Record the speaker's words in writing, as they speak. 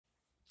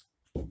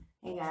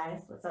Hey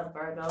guys, what's up,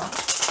 Virgo?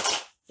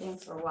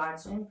 Thanks for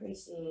watching.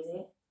 Appreciate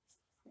it.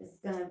 It's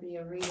going to be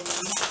a reading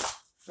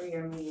for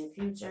your immediate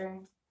future,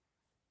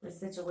 the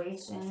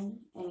situation,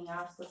 any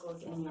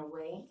obstacles in your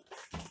way,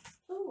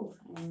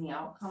 and the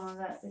outcome of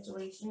that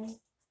situation.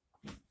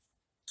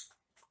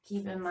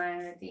 Keep in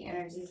mind that the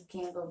energies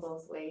can go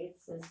both ways.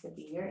 This could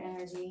be your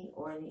energy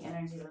or the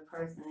energy of the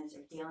person that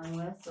you're dealing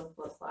with, so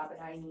flip-flop it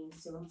how you need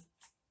to.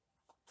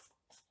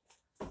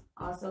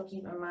 Also,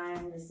 keep in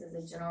mind this is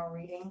a general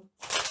reading,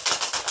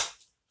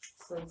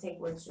 so take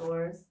what's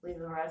yours, leave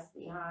the rest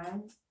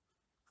behind.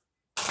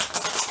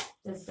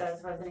 This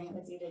does resonate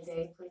with you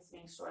today. Please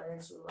make sure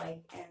that you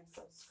like and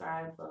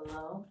subscribe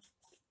below.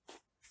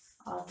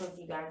 Also, if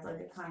you guys like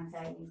to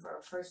contact me for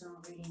a personal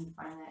reading,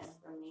 find that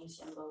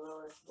information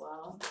below as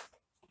well.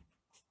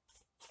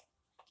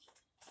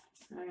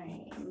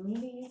 Alright,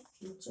 immediate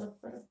future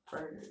for the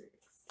birds.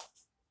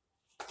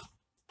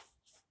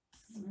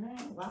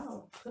 Alright,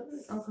 wow. Could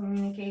be some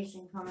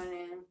communication coming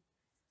in.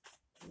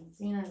 Been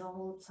seen it the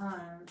whole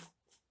time.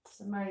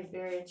 Somebody's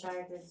very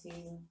attracted to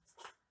you.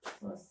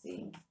 Let's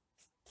see.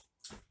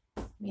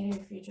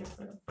 Immediate future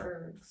for the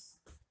birds.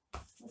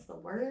 What's the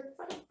word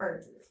for the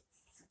birds?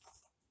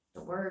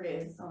 The word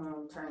is someone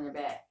will turn their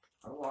back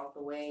or walk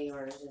away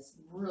or is just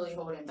really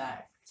holding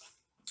back.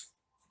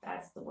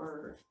 That's the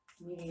word.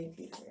 Immediate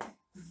future.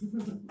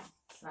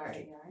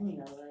 Sorry, I need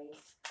a light.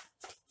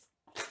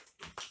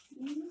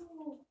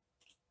 No.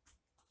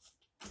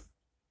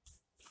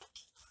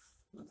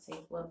 We'll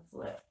take what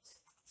flipped.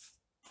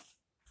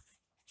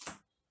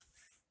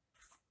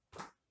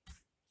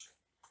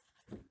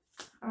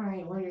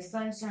 Alright, well, your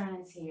sunshine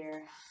is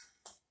here.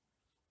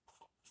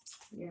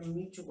 Your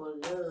mutual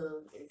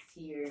love is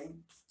here.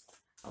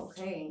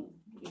 Okay,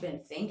 you've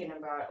been thinking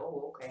about,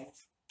 oh, okay.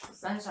 The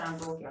sunshine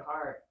broke your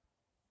heart.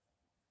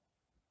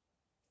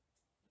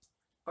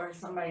 Or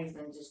somebody's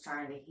been just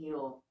trying to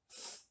heal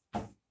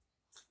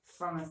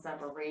from a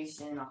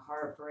separation, a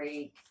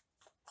heartbreak.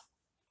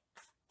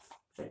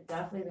 But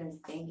definitely been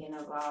thinking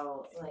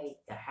about, like,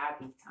 the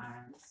happy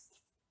times.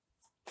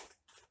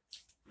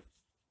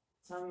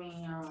 Tell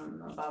me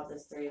about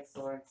this Three of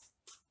Swords.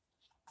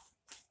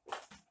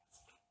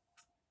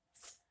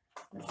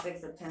 The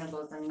Six of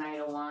Pentacles and Knight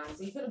of Wands.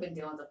 So you could have been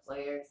dealing with a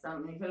player. It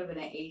could have been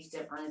an age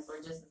difference or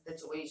just a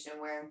situation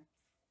where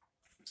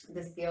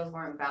the scales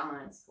weren't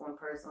balanced. One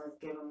person was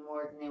giving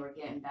more than they were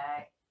getting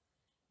back.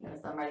 You know,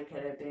 somebody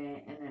could have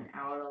been in and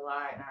out a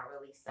lot, not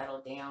really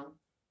settled down.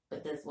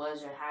 But this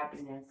was your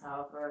happiness.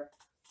 However,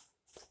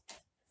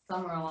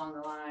 somewhere along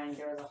the line,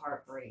 there was a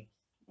heartbreak.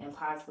 And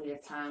possibly a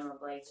time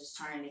of like just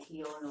trying to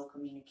heal, no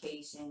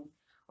communication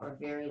or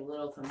very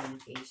little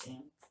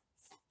communication.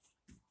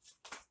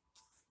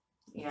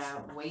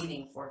 Yeah,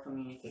 waiting for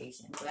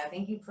communication. But I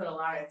think you put a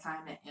lot of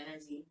time and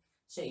energy.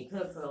 Shit, you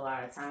could have put a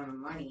lot of time and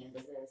money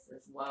into this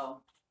as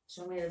well.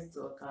 Show me this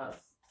Two of Cups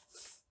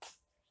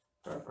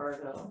for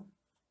Virgo.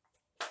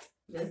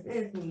 This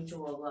is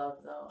mutual love,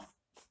 though.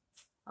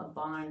 A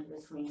bond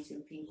between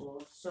two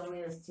people. Show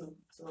me this Two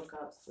of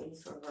Cups,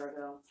 please, for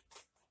Virgo.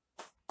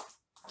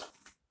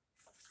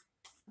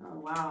 Oh,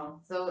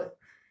 wow. So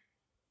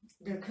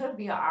there could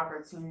be an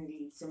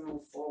opportunity to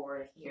move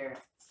forward here.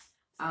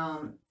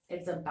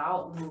 It's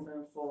about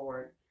moving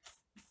forward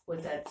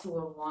with that Two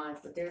of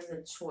Wands, but there's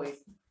a choice.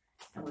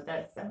 And with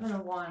that Seven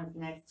of Wands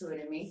next to it,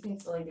 it makes me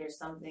feel like there's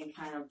something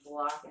kind of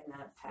blocking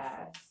that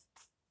path.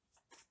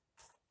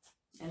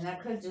 And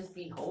that could just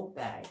be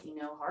holdback, you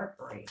know,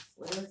 heartbreak.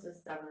 What is the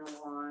Seven of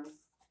Wands?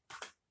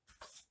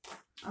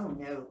 Oh,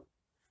 no.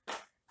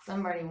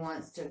 Somebody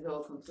wants to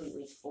go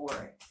completely for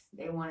it.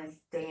 They want to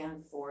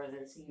stand for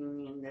this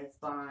union, this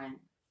bond,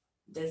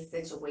 this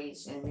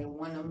situation. They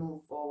want to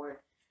move forward.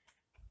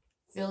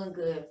 Feeling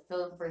good,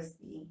 feeling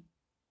frisky,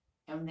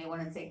 and they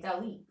want to take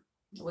that leap.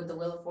 With the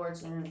Wheel of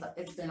Fortune,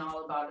 it's been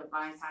all about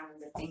divine timing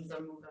that things are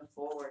moving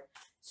forward.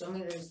 Show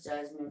me this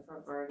Judgment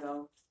for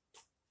Virgo.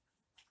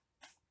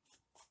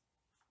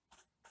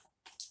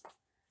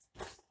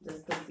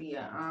 This could be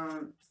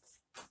a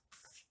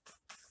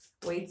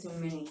way too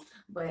many,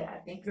 but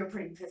I think you're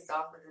pretty pissed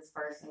off with this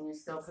person. You're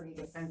still pretty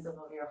defensive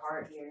of your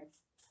heart here,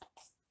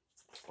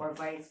 or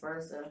vice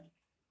versa.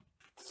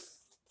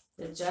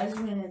 The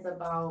Judgment is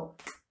about,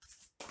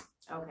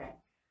 okay.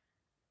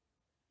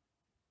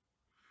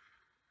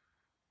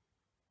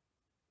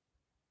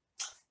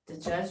 The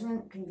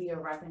Judgment can be a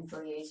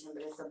reconciliation,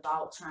 but it's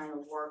about trying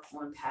to work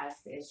on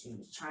past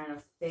issues, trying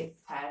to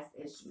fix past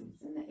issues.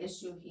 And the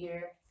issue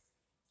here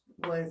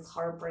was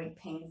heartbreak,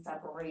 pain,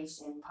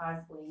 separation,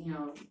 possibly, you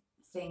know,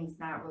 things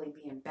not really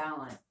being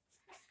balanced.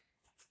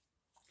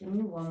 Give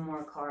me one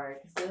more card.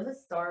 So the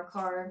Star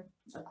card,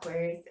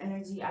 Aquarius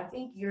energy. I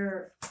think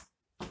you're,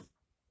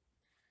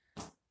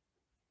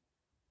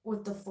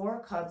 with the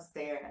Four of Cups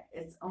there,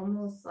 it's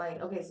almost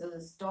like, okay, so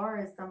the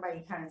Star is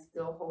somebody kind of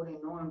still holding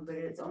on, but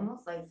it's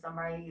almost like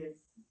somebody is,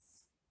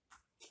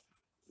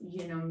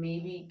 you know,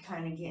 maybe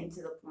kind of getting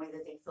to the point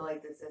that they feel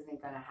like this isn't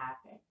going to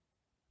happen.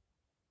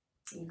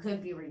 You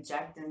could be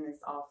rejecting this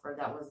offer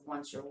that was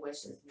once your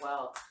wish as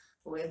well.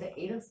 with the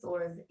Eight of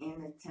Swords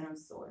and the Ten of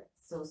Swords.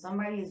 So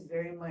somebody is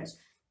very much,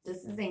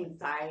 this is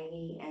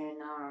anxiety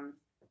and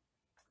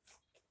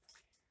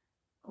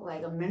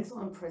like a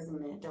mental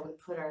imprisonment that we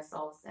put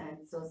ourselves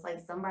in. So it's like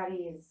somebody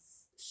is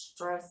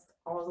stressed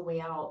all the way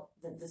out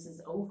that this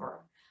is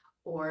over,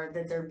 or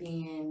that they're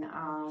being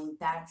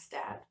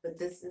backstabbed. But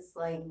this is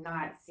like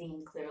not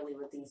seeing clearly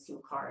with these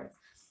two cards.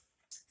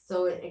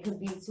 So it could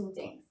be two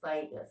things.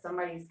 Like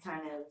somebody's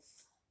kind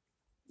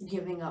of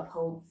giving up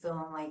hope,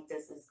 feeling like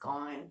this is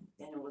gone,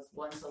 and it was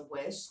once a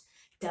wish.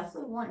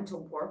 Definitely wanting to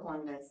work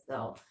on this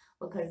though,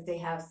 because they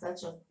have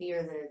such a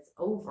fear that it's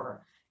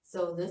over.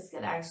 So this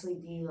could actually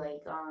be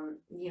like,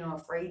 you know,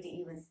 afraid to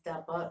even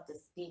step up, to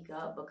speak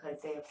up,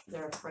 because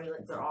they're afraid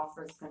that their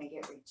offer is going to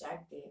get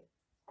rejected.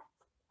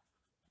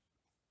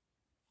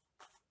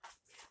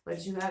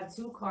 But you have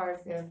two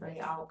cards there for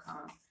the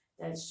outcome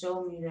that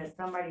show me that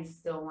somebody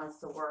still wants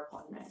to work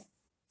on this.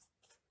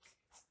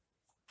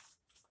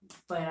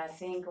 But I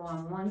think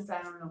on one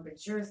side, I don't know,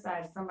 but your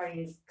side,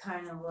 somebody is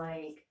kind of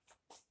like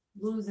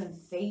losing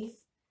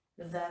faith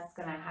that that's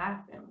going to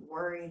happen.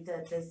 Worried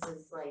that this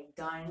is like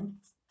done.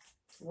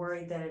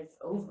 Worried that it's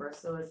over.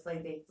 So it's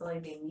like they feel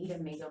like they need to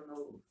make a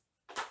move.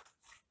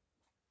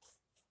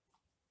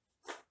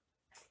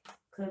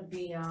 Could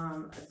be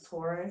a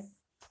Taurus.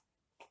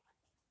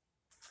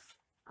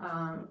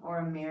 Or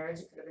a marriage.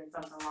 It could have been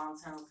something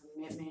long-term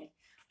commitment.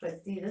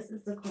 But see, this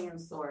is the Queen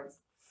of Swords.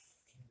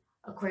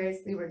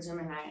 Aquarius, Libra,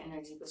 Gemini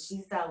energy, but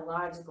she's that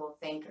logical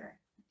thinker.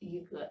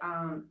 You could,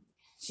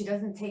 she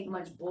doesn't take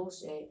much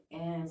bullshit,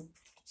 and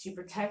she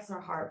protects her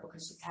heart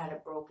because she's had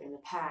it broken in the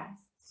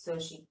past. So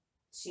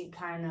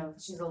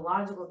she's a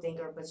logical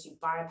thinker, but she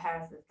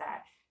bypasses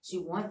that. She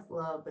wants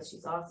love, but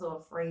she's also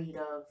afraid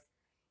of,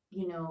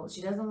 you know,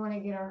 she doesn't want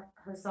to get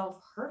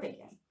herself hurt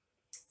again.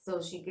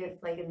 So she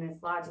gets like in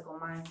this logical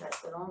mindset.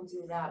 So don't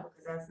do that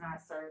because that's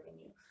not serving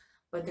you.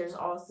 But there's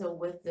also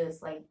with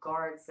this like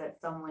guards that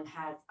someone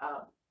has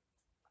up.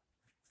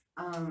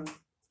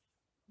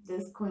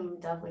 This queen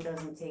definitely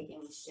doesn't take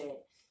any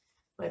shit.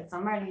 But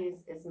somebody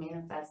is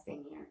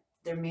manifesting here.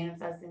 They're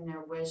manifesting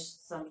their wish,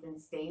 something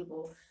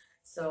stable.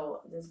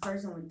 So this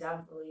person would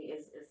definitely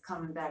is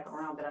coming back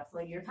around. But I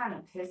feel like you're kind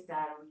of pissed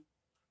at them.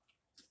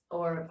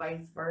 Or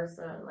vice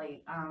versa.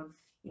 Like,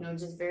 you know,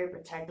 just very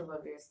protective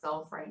of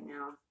yourself right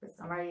now. But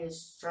somebody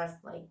is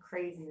stressed like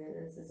crazy that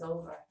this is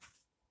over.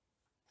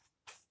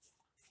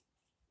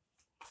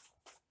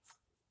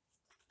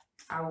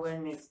 I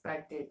wouldn't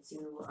expect it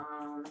to,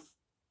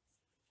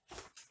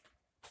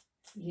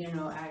 you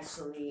know,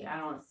 actually, I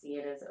don't see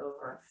it as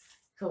over.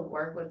 Could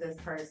work with this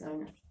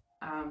person.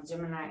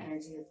 Gemini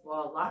energy as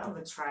well. A lot of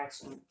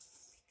attraction.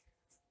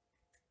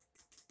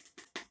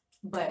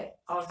 But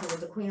also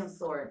with the Queen of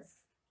Swords,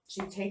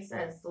 she takes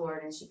that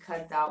sword and she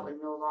cuts out what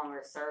no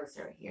longer serves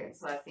her here.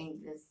 So I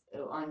think this,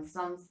 on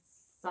some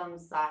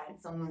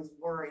side, someone's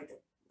worried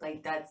that,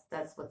 like,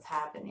 that's what's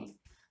happening.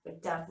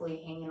 But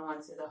definitely hanging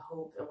on to the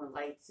hope and would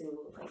like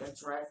to like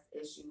address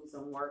issues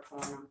and work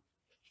on them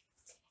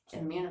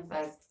and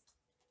manifest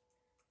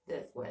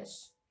this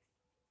wish.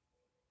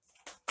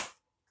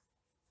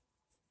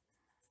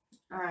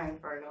 All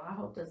right, Virgo. I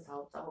hope this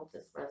helped. I hope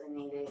this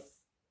resonated.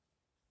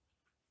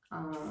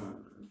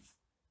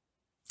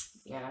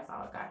 Yeah, that's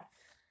all I got.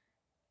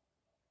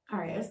 All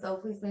right, so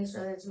please make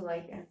sure that you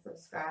like and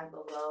subscribe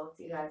below.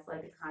 If you guys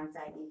like to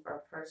contact me for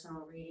a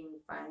personal reading, you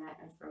find that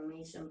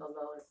information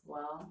below as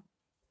well.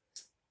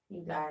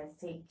 You guys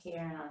take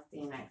care, and I'll see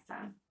you next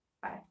time.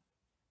 Bye.